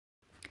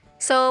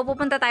So,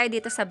 pupunta tayo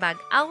dito sa bag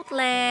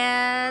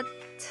outlet.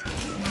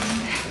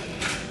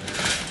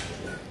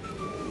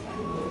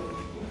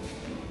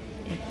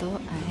 Ito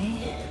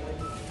ay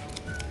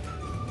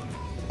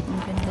ang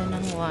ganda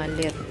ng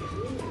wallet.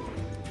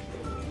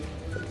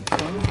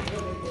 Ito,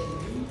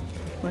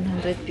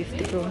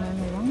 150 krona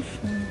na lang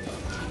siya.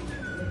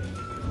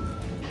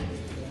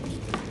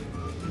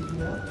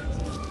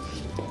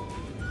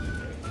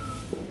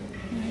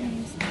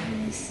 Nice,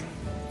 nice.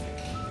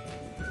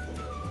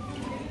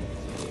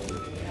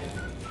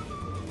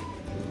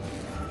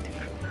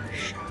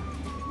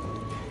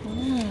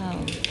 Wow.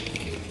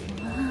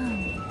 Wow.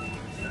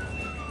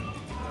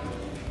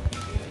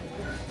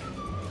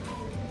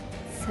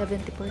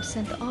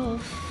 70%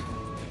 off.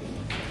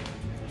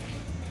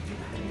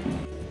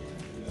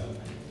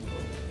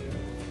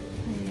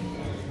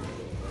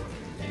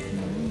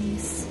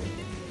 Nice.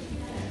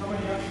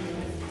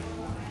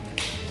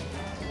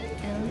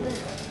 And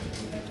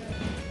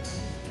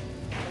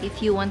if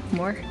you want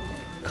more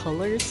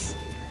colors,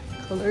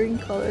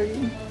 coloring.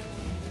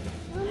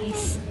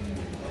 Nice.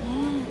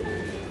 Wow.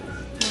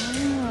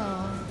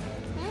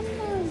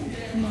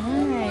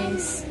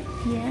 Nice.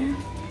 Yeah.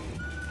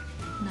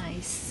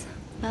 Nice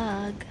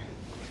bag.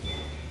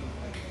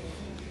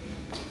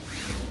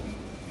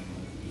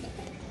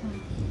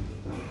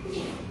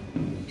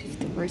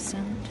 %.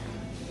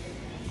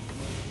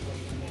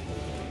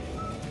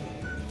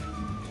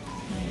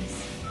 Nice.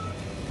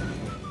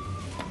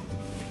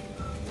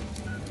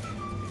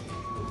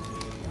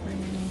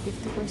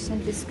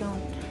 50%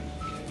 discount.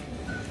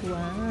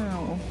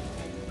 Wow.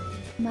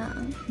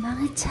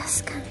 Mga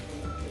Cheska.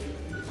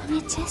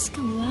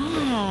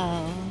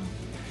 Wow.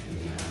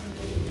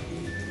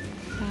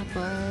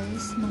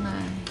 Tapos, mga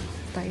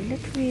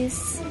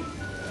toiletries.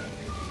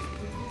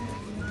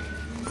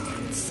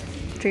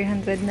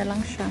 300 na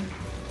lang siya.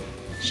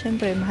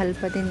 Siyempre, mahal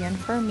pa din yan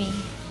for me.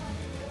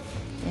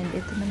 And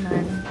ito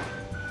naman,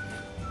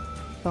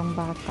 pang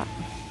bata.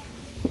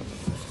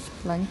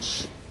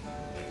 Lunch.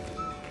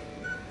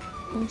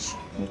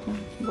 Wait lang.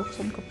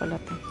 Buksan ko pala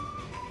ito.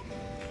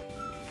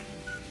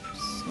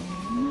 So,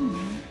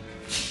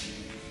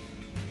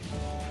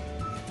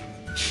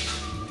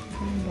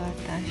 pang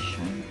bata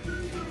siya.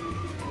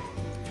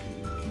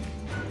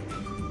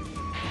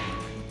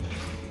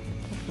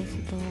 Tapos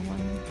ito,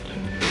 1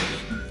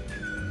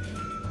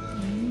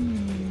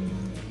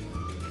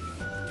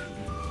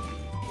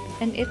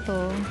 And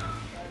ito,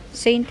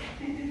 Saint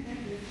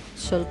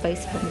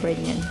Sulpice pang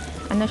brand yan.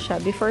 Ano siya?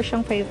 Before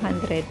siyang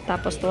 500,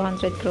 tapos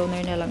 200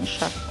 kroner na lang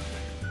siya.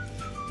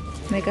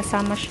 May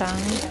kasama siyang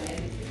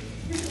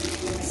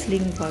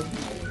sling bag.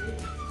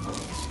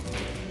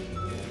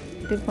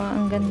 Diba?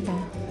 Ang ganda.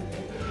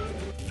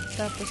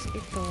 Tapos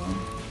ito,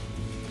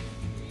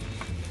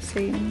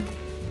 same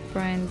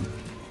brand.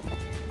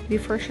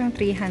 Before siyang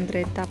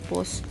 300,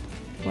 tapos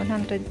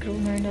 100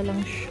 kroner na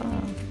lang siya.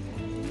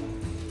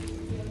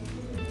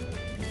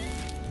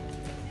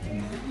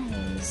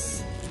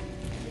 Nice.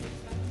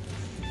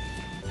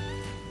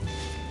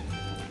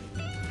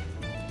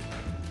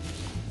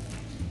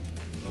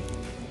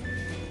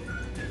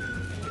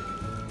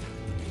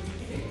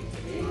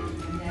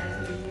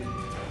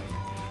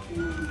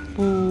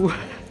 Boo.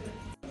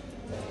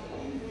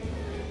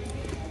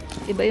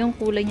 Iba yung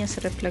kulay niya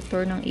sa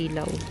reflector ng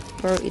ilaw.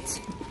 Pero it's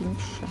pink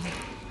siya.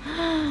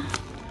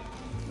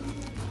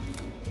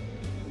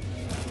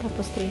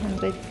 Tapos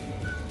 300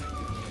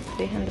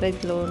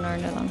 loaner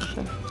na lang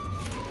siya.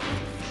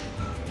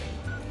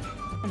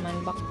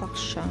 Naman, backpack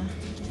siya.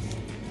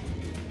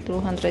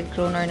 200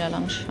 kroner na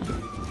lang siya.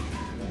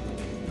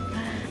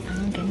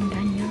 Ang ganda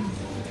niya.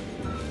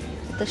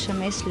 Ito siya,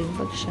 may slim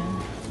bag siya.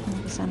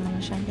 Kasama na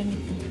siya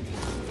ganito.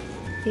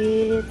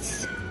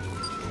 It's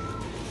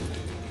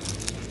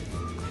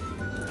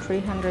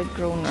 300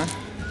 kroner.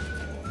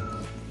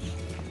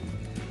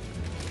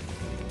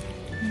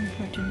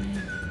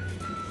 49.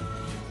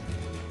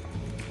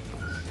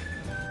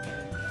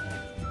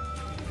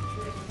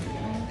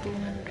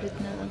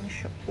 Na lang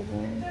siya po.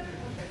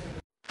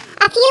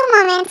 A few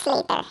moments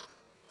later.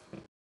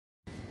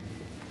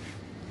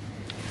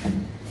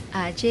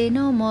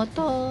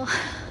 Ajinomoto.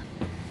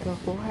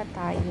 Kukuha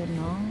tayo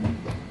ng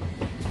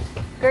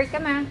Gert,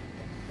 come on.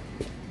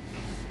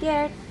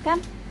 Gert,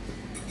 come.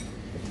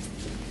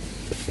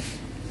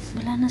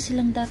 Wala na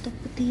silang dato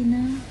puti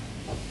na.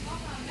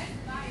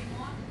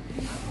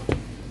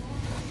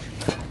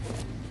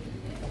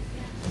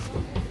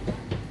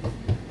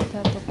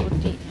 Dato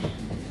puti.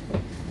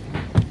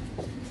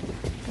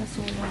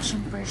 Kaso wala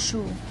siyang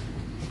presyo.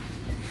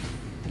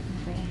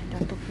 Okay,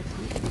 dato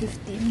puti.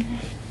 15.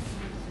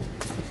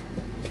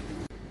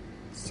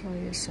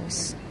 Soy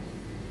sauce.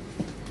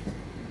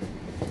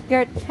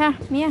 Gert, ha,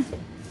 Mia.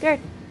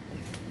 Gert.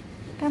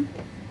 Come.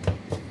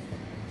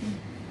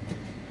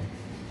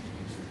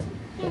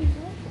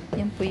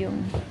 Yan po yung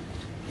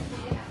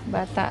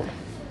bata.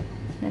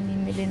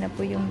 Namimili na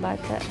po yung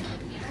bata.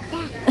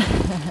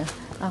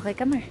 Okay,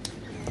 come here.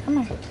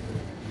 Come here.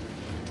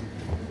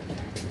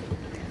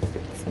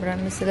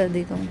 Marami sila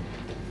dito.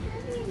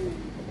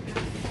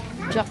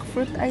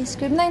 Jackfruit ice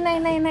cream. Nay, nay,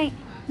 nay, nay.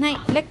 Nay,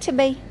 lek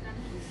bay.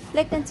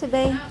 Lek den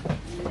bay.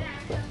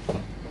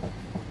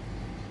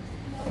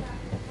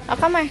 Oh,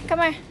 come here,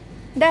 come here.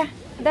 There,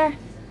 there.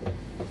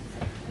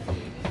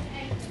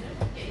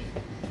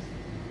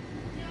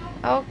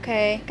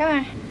 Okay,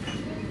 come here.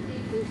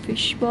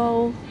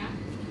 Fishbowl.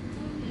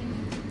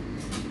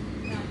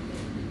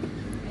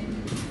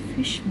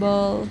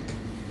 Fishbowl.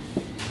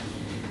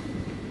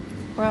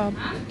 Crab.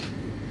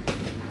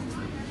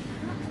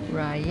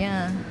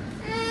 Raya.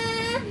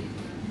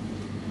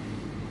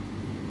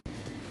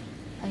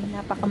 Ay,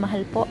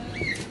 napakamahal po.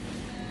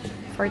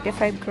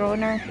 45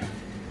 kroner.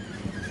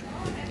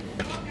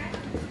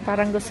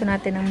 Parang gusto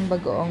natin ng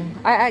bagoong.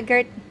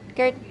 Gert,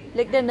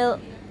 lick the milk.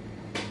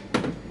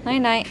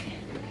 Nay.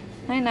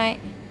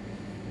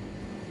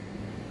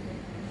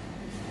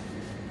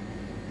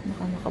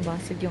 Baka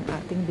makabasag yung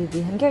ating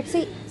bibihan. Gert,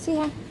 see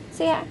ha.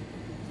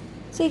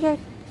 See, Gert.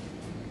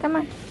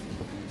 Come on.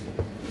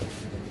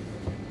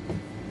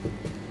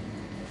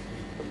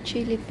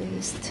 Chili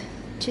paste.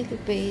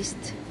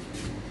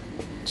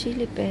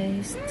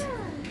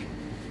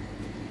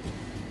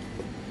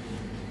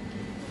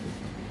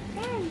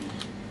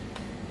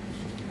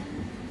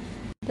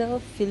 The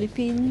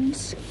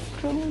Philippines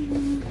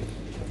krona.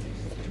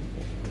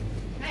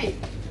 Hey.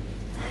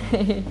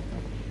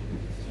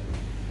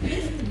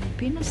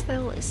 Filipino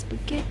style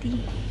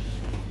spaghetti.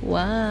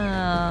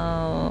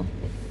 Wow.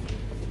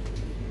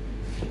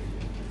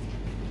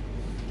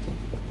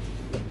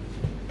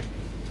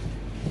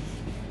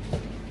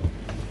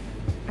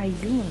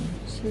 Ayun,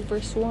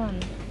 Silver Swan.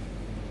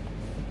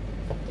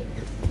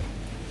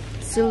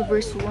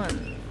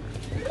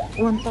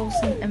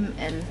 1000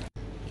 ml.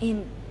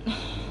 And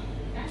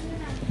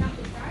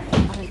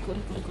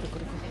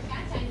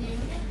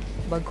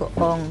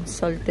bagoong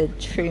salted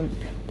shrimp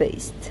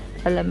paste.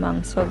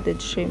 Alamang salted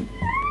shrimp.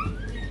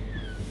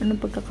 Anong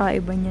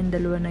pagkakaiba niyan?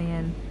 Dalawa na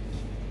yan.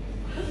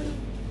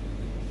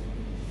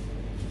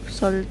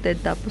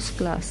 Salted tapos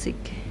classic.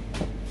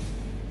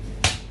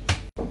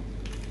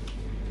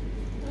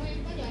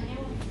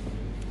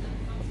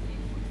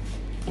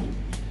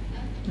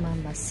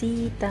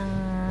 Mamacita.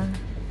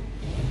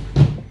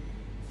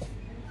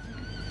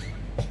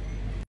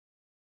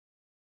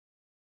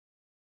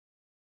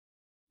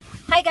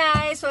 Hi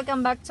guys!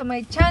 Welcome back to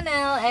my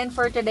channel, and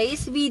for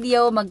today's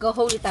video,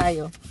 mag-haul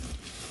tayo.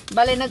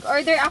 Bale,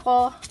 nag-order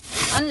ako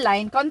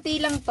online. Konti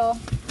lang to.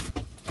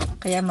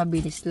 Kaya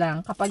mabilis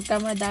lang. Kapag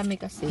madami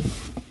kasi,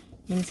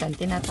 minsan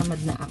tinatamad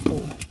na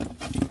ako.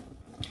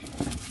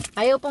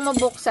 Ayaw pong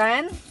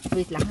mabuksan.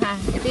 Wait lang ha.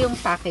 Ito yung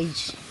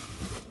package.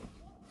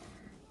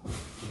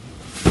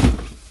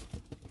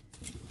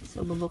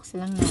 So,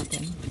 bubuksan lang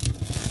natin.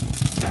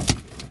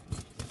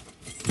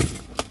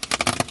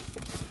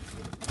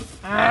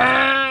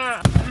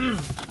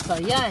 So,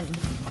 yan.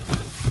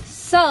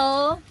 So,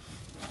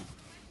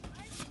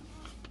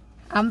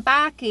 ang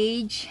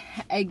package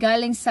ay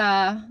galing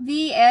sa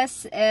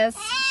VSS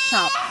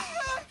shop.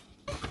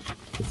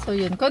 So,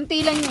 yun.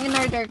 Konti lang yung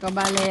in-order ko.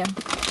 Bale,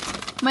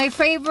 my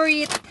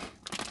favorite,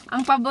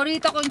 ang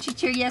paborito kong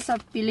chichirya sa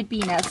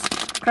Pilipinas,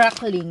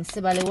 cracklings.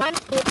 Bale, 1,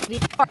 2, 3,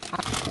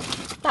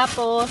 4.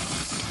 Tapos,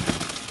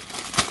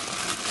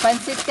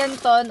 Pancit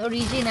Canton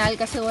original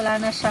kasi wala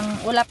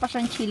pa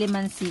siyang chili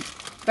mansi.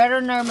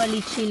 Pero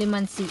normally chili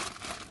mansi.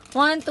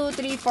 1, 2,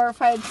 3, 4,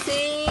 5,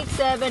 6,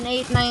 7,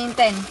 8, 9,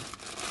 10.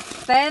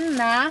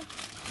 10 na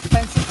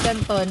Pancit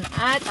Canton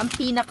at ang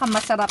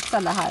pinakamasarap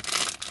sa lahat.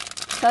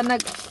 So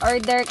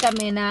nag-order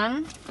kami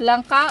ng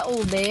langka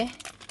ube.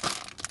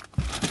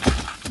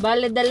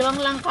 Bale, dalawang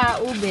langka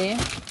ube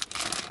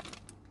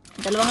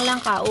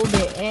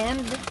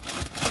and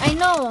I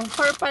know,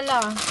 4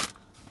 pala.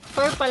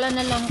 4 pala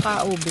na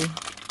langka ube.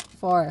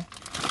 4.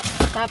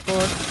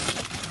 Tapos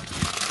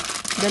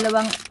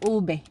dalawang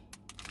ube.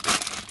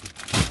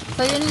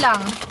 So, yun lang.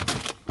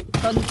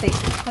 Konti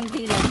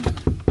lang.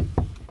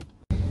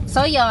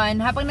 So, yun.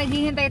 Habang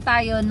naghihintay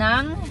tayo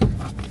ng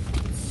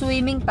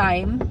swimming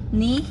time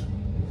ni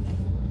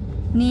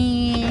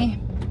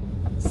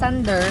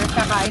Sander,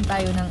 kakain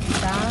tayo ng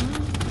isang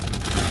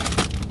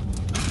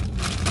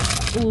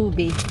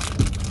ube.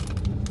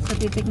 So,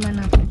 titikman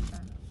natin.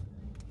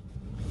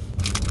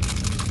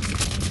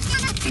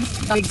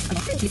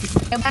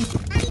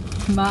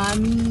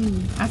 Mami.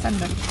 Asan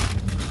ba?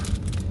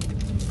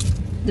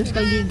 Du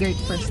skal gi Gert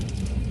først.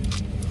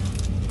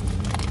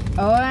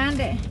 Og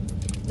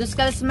du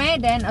skal smake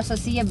den, og så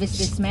sier hvis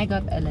det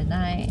smaker godt eller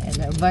nei.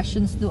 Eller hva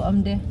synes du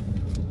om det?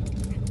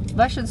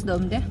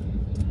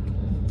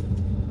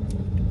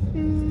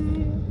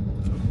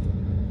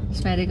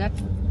 Smaker det godt?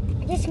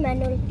 Det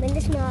smager 0, men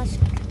det smager også.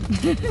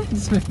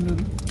 Det smaker 0.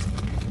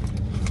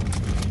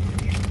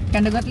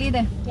 Kan du godt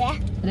lide det? Ja.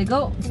 Er det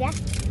god? Ja.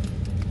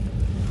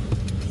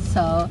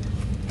 So,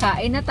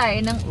 kain na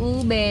tayo ng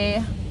ube.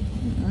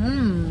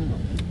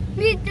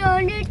 Nito.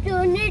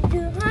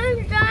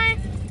 Hansan.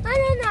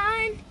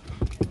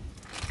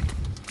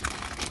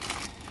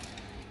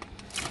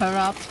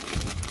 Sarap.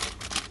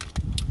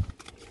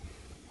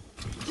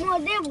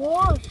 Det er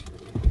vores.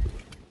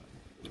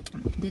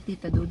 Di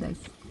tita Duday.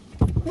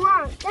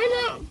 Wow,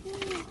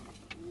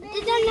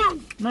 dito na.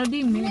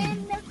 Madimi.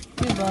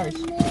 Fibers.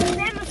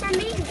 Meron sa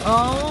amin.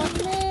 Oh.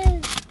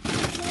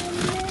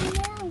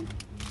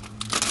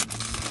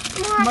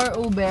 More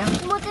ube.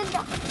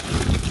 Maganda.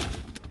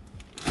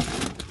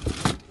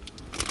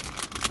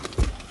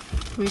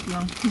 Wait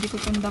lang. Hindi ko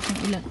tanda kung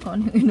ilan ko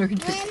ano yung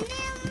in-order ko.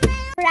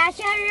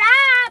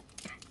 Sarap!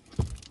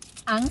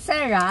 Ang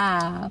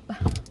sarap.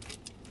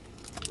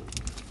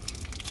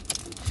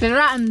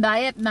 Sira ang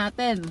diet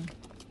natin.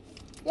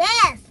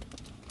 Yes!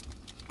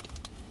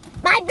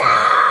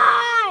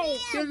 Bye-bye!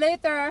 See you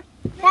later.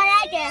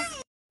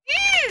 Sarap!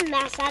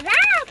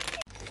 Masarap!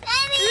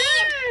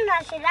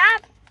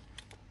 Masarap!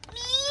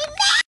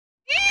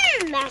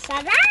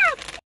 Masarap!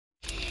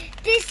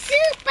 This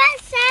super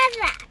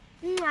sarap!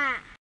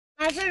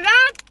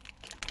 Masarap!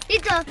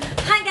 Ito.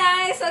 Hi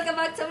guys! Welcome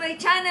back to my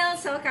channel.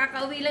 So,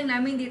 kakauwi lang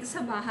namin dito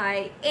sa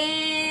bahay.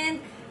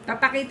 And,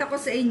 papakita ko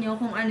sa inyo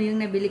kung ano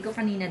yung nabili ko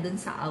kanina dun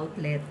sa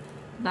outlet.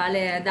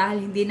 Bale,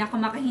 dahil hindi na ako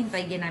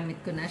makahintay, ginamit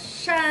ko na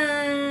siya.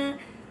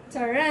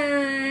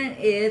 Taran!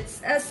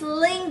 It's a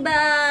sling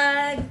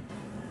bag!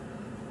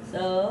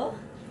 So,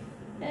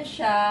 yan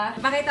siya.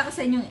 Papakita ko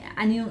sa inyo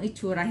ano yung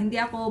itsura. Hindi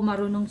ako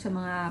marunong sa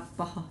mga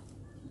paho.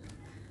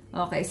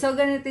 Okay, so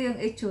ganito yung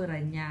itsura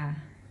niya.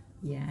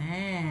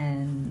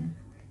 Yan.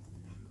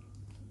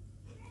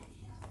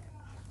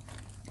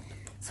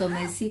 So,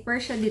 may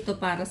zipper siya dito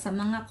para sa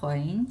mga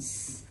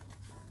coins.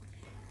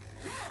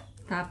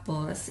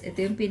 Tapos, ito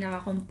yung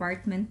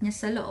pinaka-compartment niya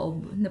sa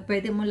loob na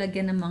pwede mo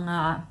lagyan ng mga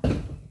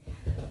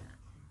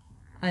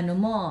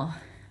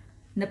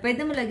na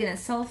pwede mo lagyan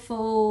ng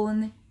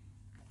cellphone,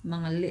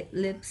 mga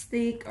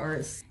lipstick, or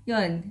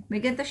yun.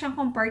 May ganito siyang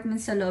compartment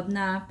sa loob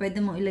na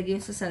pwede mo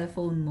ilagay sa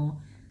cellphone mo.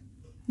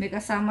 May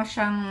kasama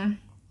siyang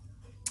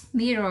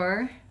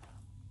mirror.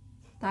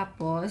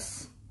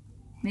 Tapos,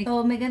 may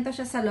ganito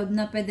siya sa loob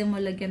na pwede mo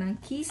lagyan ng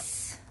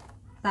keys.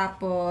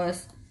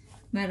 Tapos,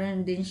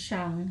 meron din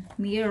siyang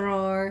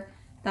mirror.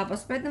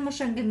 Tapos, pwede mo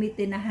siyang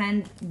gamitin na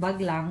handbag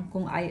lang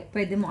kung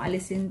pwede mo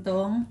alisin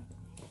tong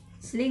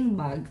sling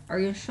bag or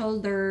yung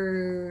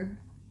shoulder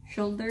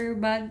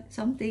bag,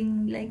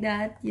 something like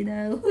that, you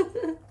know.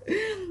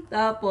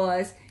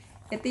 Tapos,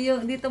 ito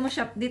yung, dito mo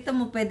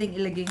pwedeng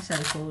ilagay yung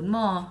cellphone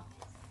mo.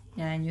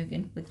 Yan, you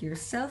can put your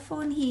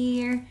cellphone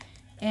here.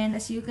 And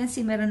as you can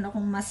see, meron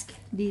akong mask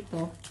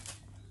dito.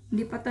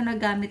 Hindi pa to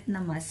nagamit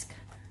na mask.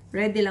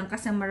 Ready lang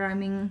kasi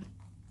maraming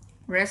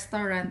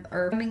restaurant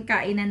or maraming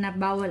kainan na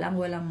bawal ang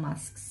walang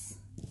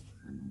masks.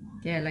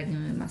 Kaya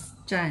lagyan mo yung mask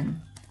dyan.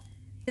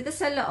 Dito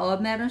sa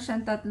loob, meron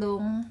siyang 3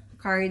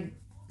 card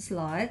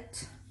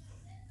slot.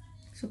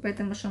 So,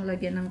 pwede mo siyang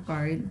lagyan ng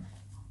card.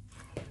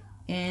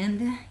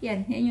 And,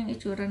 yan yung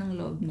itsura ng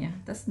loob niya.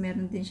 Tapos,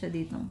 meron din siya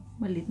dito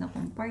maliit na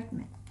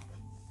compartment.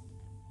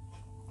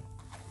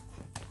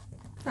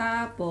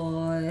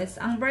 Tapos,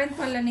 ang brand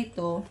pala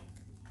nito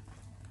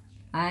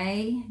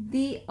ay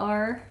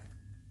DR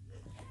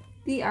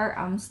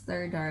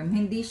Amsterdam.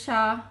 Hindi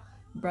siya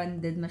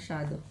branded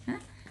masyado.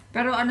 Huh?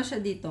 Pero ano siya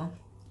dito?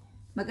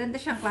 Maganda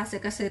siyang klase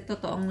kasi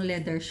totoong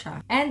leather siya.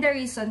 And the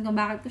reason kung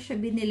bakit ko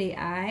siya binili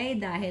ay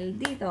dahil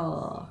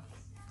dito.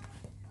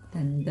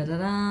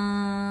 Tandarang!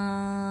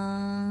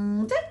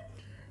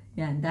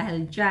 Yan,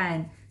 dahil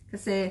dyan.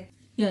 Kasi,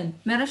 yun,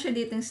 meron siya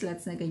dito yung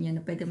slots na ganyan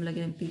na pwede mo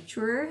lagyan ng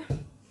picture.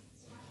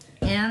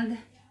 And,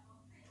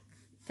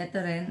 ito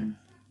rin,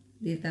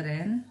 dito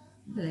rin,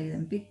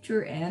 lagyan ng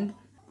picture and,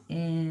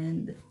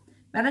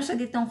 meron siya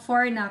ditong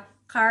 4 na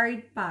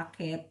card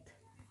packet.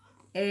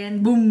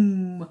 And,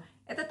 boom!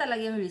 Ito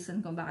talaga yung reason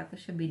kung bakit ko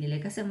siya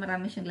binili. Kasi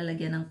marami siyang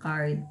lalagyan ng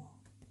card.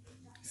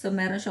 So,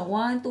 meron siya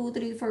 1, 2,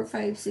 3, 4,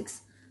 5,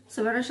 6.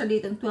 So, meron siya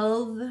ditong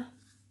 12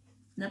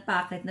 na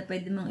packet na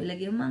pwede mong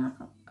ilagay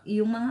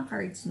yung mga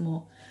cards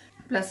mo.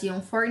 Plus,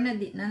 yung 4 na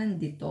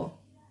nandito.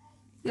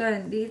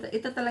 Yun, dito,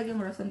 ito talaga yung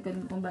reason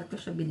kung bakit ko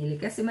siya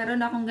binili. Kasi meron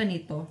akong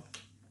ganito.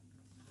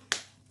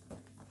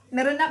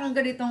 Meron akong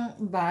ganitong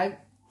bag.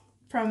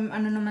 From,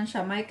 ano naman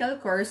siya, Michael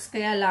Kors.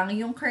 Kaya lang,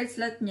 yung card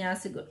slot niya,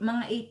 siguro,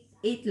 mga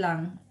 8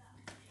 lang.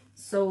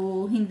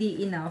 So,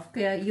 hindi enough.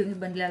 Kaya yung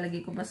ibang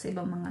nilalagay ko pa sa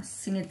ibang mga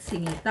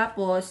singit-singit.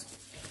 Tapos,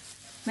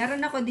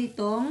 meron ako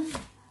ditong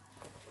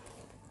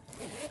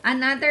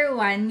another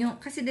one. Yung,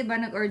 kasi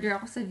diba nag-order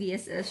ako sa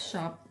VSS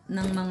shop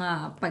ng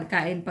mga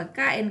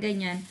pagkain,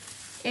 ganyan.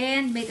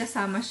 And may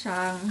kasama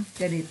siyang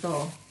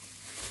ganito.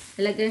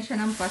 Ilagyan siya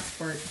ng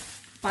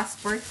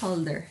passport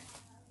holder.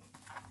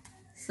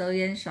 So,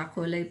 yan siya.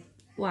 Kulay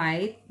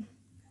white.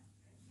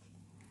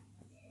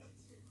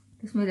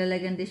 Tapos may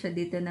lalagyan din siya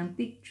dito ng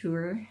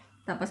picture.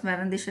 Tapos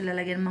meron din siya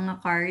lalagyan ng mga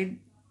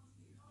card.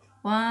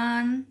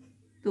 1,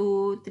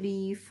 2,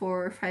 3,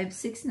 4,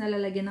 5, 6 na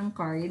lalagyan ng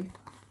card.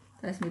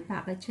 Tapos may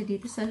packet siya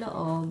dito sa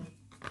loob.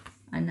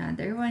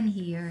 Another one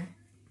here.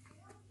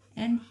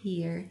 And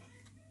here.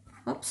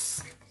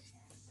 Oops.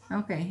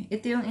 Okay.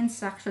 Ito yung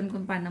instruction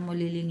kung paano mo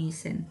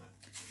lilinisin.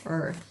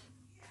 Or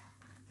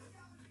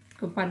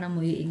kung paano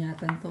mo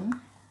iingatan tong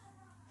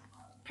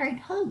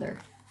card holder.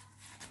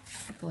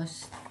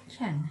 Tapos,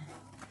 yan.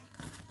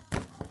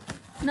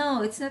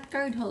 No, it's not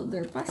card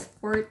holder.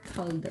 Passport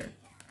holder.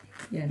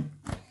 Yan.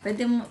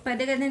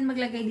 Pwede ka din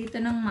maglagay dito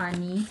ng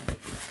money.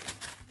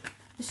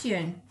 Tapos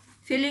yan.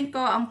 Feeling ko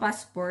ang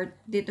passport,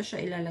 dito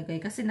siya ilalagay.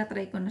 Kasi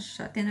natry ko na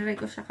siya. Tinry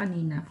ko siya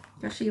kanina.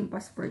 Kasi yung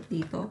passport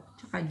dito.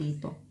 Tsaka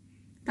dito.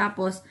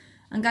 Tapos,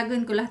 ang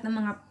gagawin ko lahat ng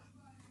mga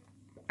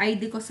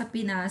ID ko sa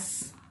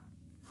Pinas,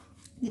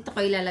 dito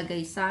ko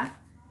ilalagay sa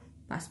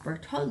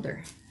passport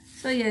holder.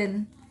 So,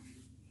 yan.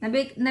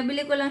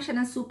 Nabili ko lang siya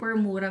ng super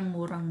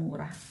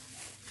murang-mura.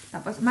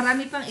 Tapos,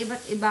 marami pang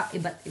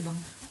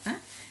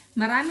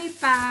marami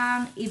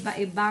pang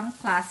iba-ibang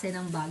klase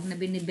ng bag na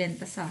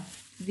binibenta sa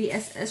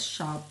VSS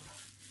shop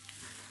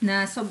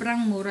na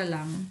sobrang mura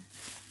lang.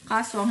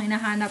 Kaso, ang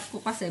hinahanap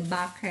ko kasi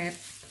bakit?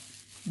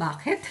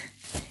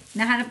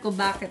 Hinahanap ko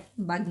bakit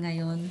bag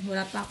ngayon.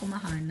 Wala pa ako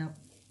mahanap.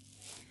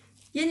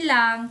 Yun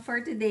lang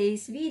for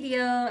today's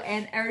video.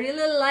 And I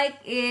really like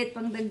it.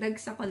 Pangdagdag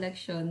sa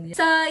collection.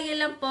 So, yun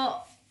lang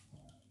po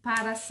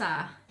para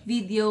sa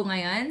video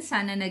ngayon.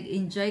 Sana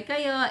nag-enjoy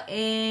kayo.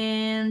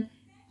 And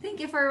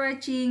thank you for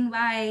watching.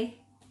 Bye!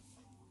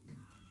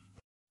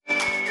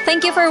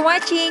 Thank you for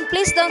watching.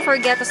 Please don't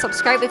forget to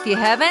subscribe if you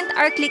haven't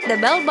or click the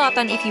bell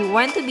button if you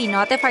want to be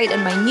notified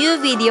on my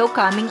new video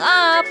coming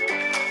up.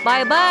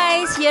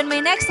 Bye-bye! See you on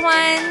my next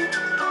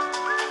one!